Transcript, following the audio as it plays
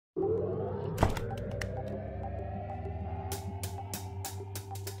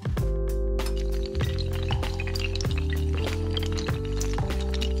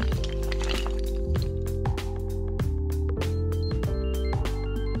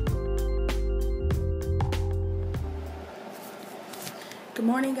Good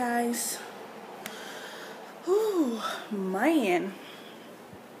morning, guys. Ooh, man.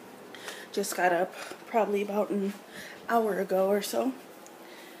 Just got up probably about an hour ago or so.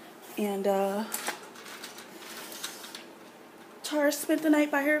 And Tara spent the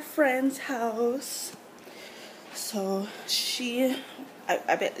night by her friend's house. So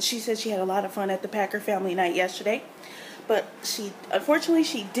I bet she said she had a lot of fun at the Packer family night yesterday. But unfortunately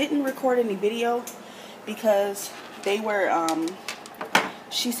she didn't record any video because they were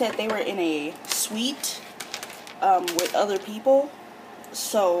she said they were in a suite with other people.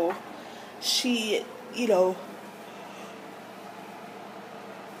 So she,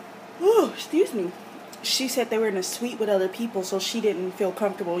 excuse me. She said they were in a suite with other people, so she didn't feel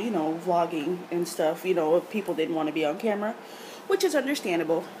comfortable, vlogging and stuff, if people didn't want to be on camera, which is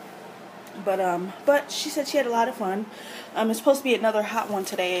understandable. But she said she had a lot of fun. It's supposed to be another hot one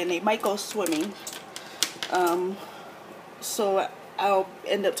today, and they might go swimming. So I'll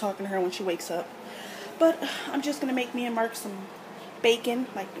end up talking to her when she wakes up. But I'm just gonna make me and Mark some bacon,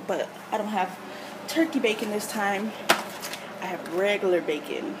 but I don't have turkey bacon this time. I have regular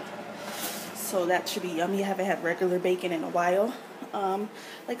bacon. So that should be yummy. I haven't had regular bacon in a while.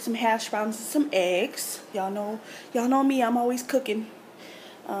 Like some hash browns and some eggs. Y'all know me, I'm always cooking.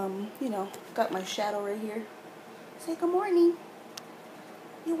 Got my shadow right here. Say good morning.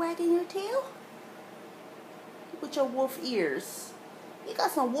 You wagging your tail? With your wolf ears. You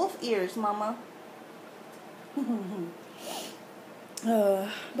got some wolf ears, mama.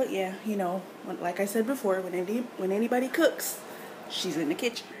 But yeah, like I said before, when anybody cooks, she's in the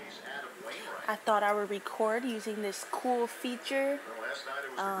kitchen. I thought I would record using this cool feature.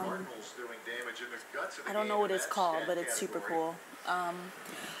 I don't know what it's called, but it's super cool.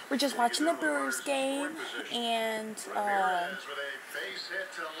 We're just watching the Brewers game, and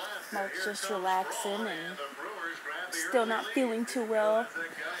Mark's just relaxing and still not feeling too well.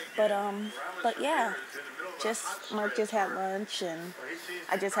 But yeah, Mark just had lunch, and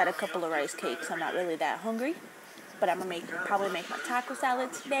I just had a couple of rice cakes. I'm not really that hungry. But I'm gonna probably make my taco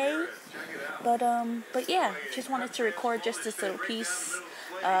salad today. But yeah, just wanted to record just this little piece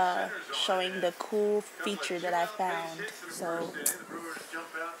showing the cool feature that I found. So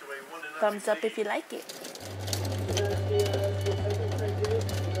thumbs up if you like it.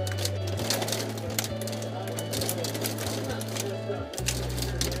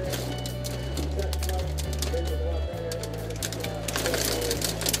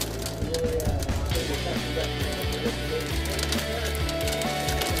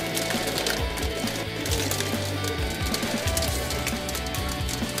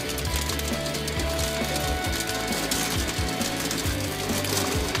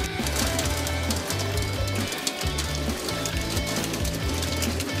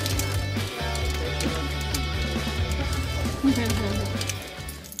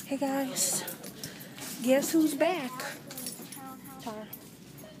 Hey guys, guess who's back? Tara.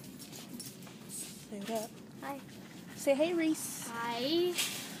 Say what up. Hi. Say hey, Reese. Hi.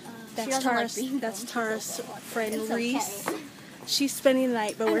 That's Tara's friend, it's Reese. Okay. She's spending the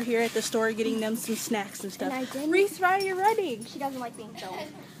night, but we're here at the store getting them some snacks and stuff. Reese, why are you running? She doesn't like being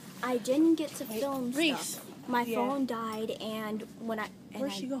filmed. I didn't get to film Reese. stuff. My phone died, and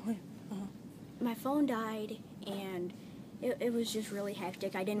Where's she going? My phone died, and it was just really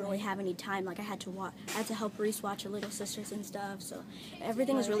hectic. I didn't really have any time. I had to help Reese watch her little sisters and stuff. So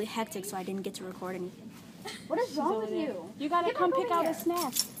everything was really hectic. So I didn't get to record anything. What is wrong with you? You gotta come pick out a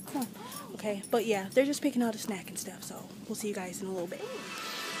snack. Come on. Okay, but yeah, they're just picking out a snack and stuff. So we'll see you guys in a little bit.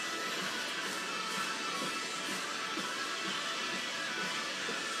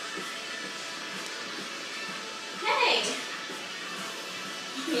 Hey.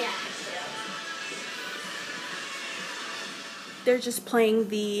 Yeah. They're just playing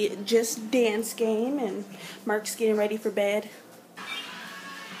the Just Dance game, and Mark's getting ready for bed.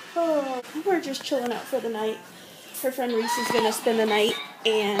 Oh, we're just chilling out for the night. Her friend Reese is gonna spend the night,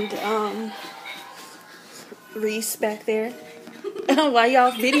 and Reese back there. Why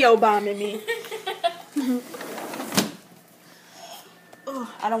y'all video bombing me?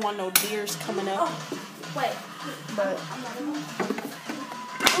 Oh, I don't want no deers coming up. Oh, wait. But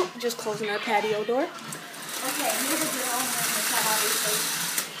just closing our patio door. Okay, here's a girl. Obviously.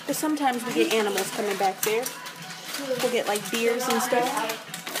 But sometimes we get animals coming back there. We'll get like deers and stuff.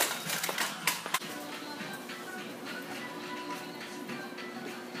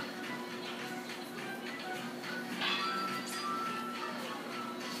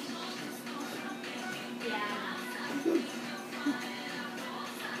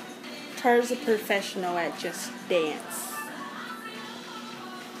 Tara's a professional at Just Dance.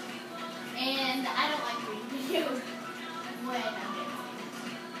 And I don't like being videoed when I'm dancing.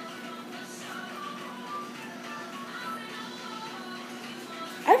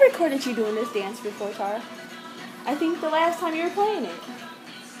 recorded you doing this dance before, Tara. I think the last time you were playing it.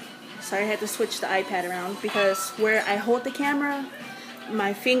 Sorry, I had to switch the iPad around because where I hold the camera,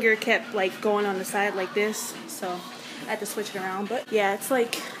 my finger kept like going on the side like this, so I had to switch it around. But yeah, it's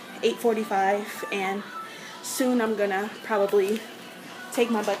like 8:45 and soon I'm gonna probably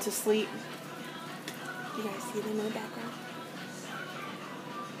take my butt to sleep. You guys see them in the background?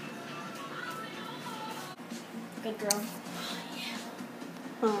 Good girl.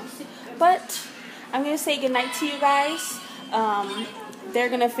 But I'm gonna say goodnight to you guys. They're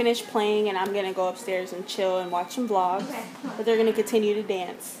gonna finish playing and I'm gonna go upstairs and chill and watch some vlogs. Okay. But they're gonna continue to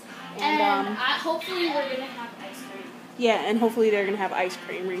dance. And hopefully we're gonna have ice cream. Yeah, and hopefully they're gonna have ice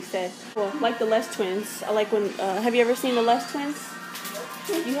cream, Reese said. Well, like the Les twins. I like when have you ever seen the Les twins?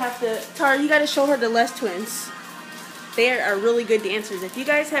 You have to, Tara, you gotta show her the Les twins. They are really good dancers. If you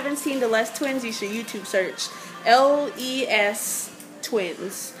guys haven't seen the Les twins, you should YouTube search LES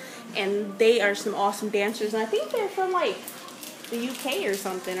twins. And they are some awesome dancers. And I think they're from like the UK or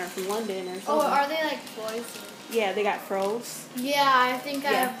something, or from London or something. Oh, are they like boys? Yeah, they got froze. Yeah, I think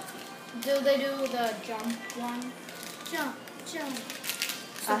Yeah. Do they do the jump one? Jump, jump.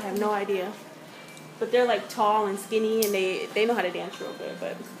 I have no idea. But they're like tall and skinny and they know how to dance real good.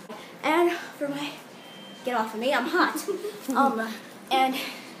 But And for my, get off of me, I'm hot. And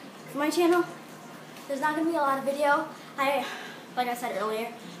for my channel, there's not gonna be a lot of video. Like I said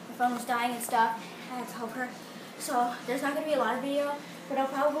earlier, my phone was dying and stuff. I had to help her. So there's not gonna be a lot of video, but I'll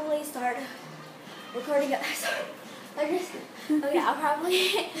probably start recording it. Okay, I'll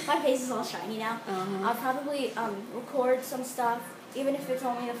probably, my face is all shiny now. I'll probably record some stuff, even if it's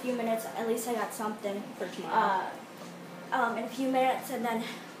only a few minutes. At least I got something for tomorrow. In a few minutes, and then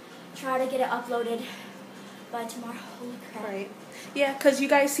try to get it uploaded by tomorrow. Holy crap! Right. Yeah, because you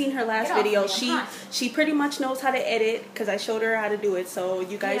guys seen her last video. She pretty much knows how to edit because I showed her how to do it. So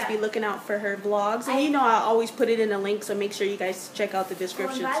you guys be looking out for her vlogs. And you know I always put it in a link, so make sure you guys check out the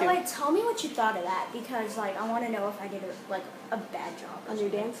description by too. the way, tell me what you thought of that, because like I want to know if I did a bad job. On your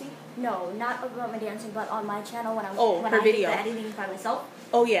dancing? No, not about my dancing, but on my channel when I her video. did the editing by myself.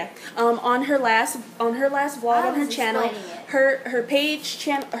 Oh yeah. On her last vlog on her channel, her page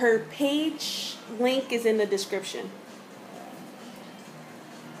link is in the description.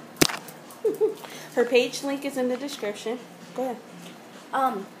 Her page link is in the description. Go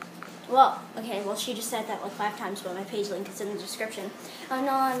ahead. Well, she just said that like 5 times, but my page link is in the description. And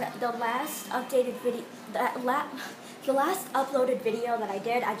on the last updated video, the last uploaded video that I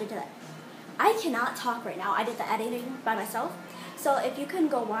did that. I cannot talk right now. I did the editing by myself. So if you can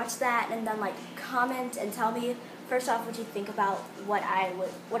go watch that and then like comment and tell me first off what you think about what I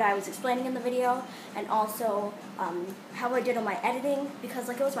was explaining in the video, and also how I did on my editing, because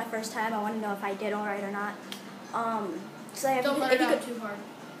like it was my first time. I want to know if I did all right or not. So don't let it out too hard.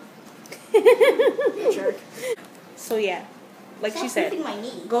 Jerk. So yeah, like she said, my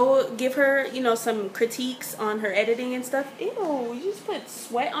knee. go give her some critiques on her editing and stuff. Ew, you just put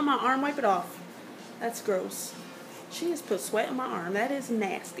sweat on my arm. Wipe it off. That's gross. She just put sweat on my arm. That is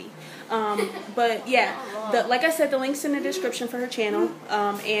nasty. But yeah, like I said, the link's in the description for her channel.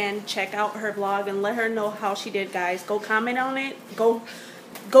 And check out her vlog and let her know how she did, guys. Go comment on it. Go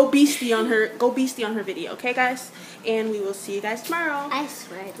beastie on her. Go beastie on her video. Okay, guys. And we will see you guys tomorrow. I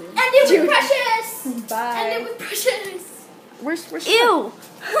swear I do. And it was precious. Bye. And it was precious. Where's Ew.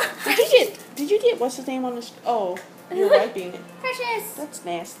 Did you get what's his name on the? Oh, you're wiping it. Precious. That's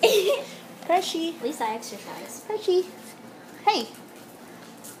nasty. Pressy. At least I exercise. Pressy. Hey.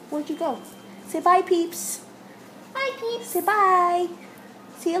 Where'd you go? Say bye, peeps. Bye, peeps. Say bye.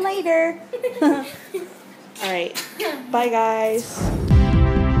 See you later. All right. Bye, guys.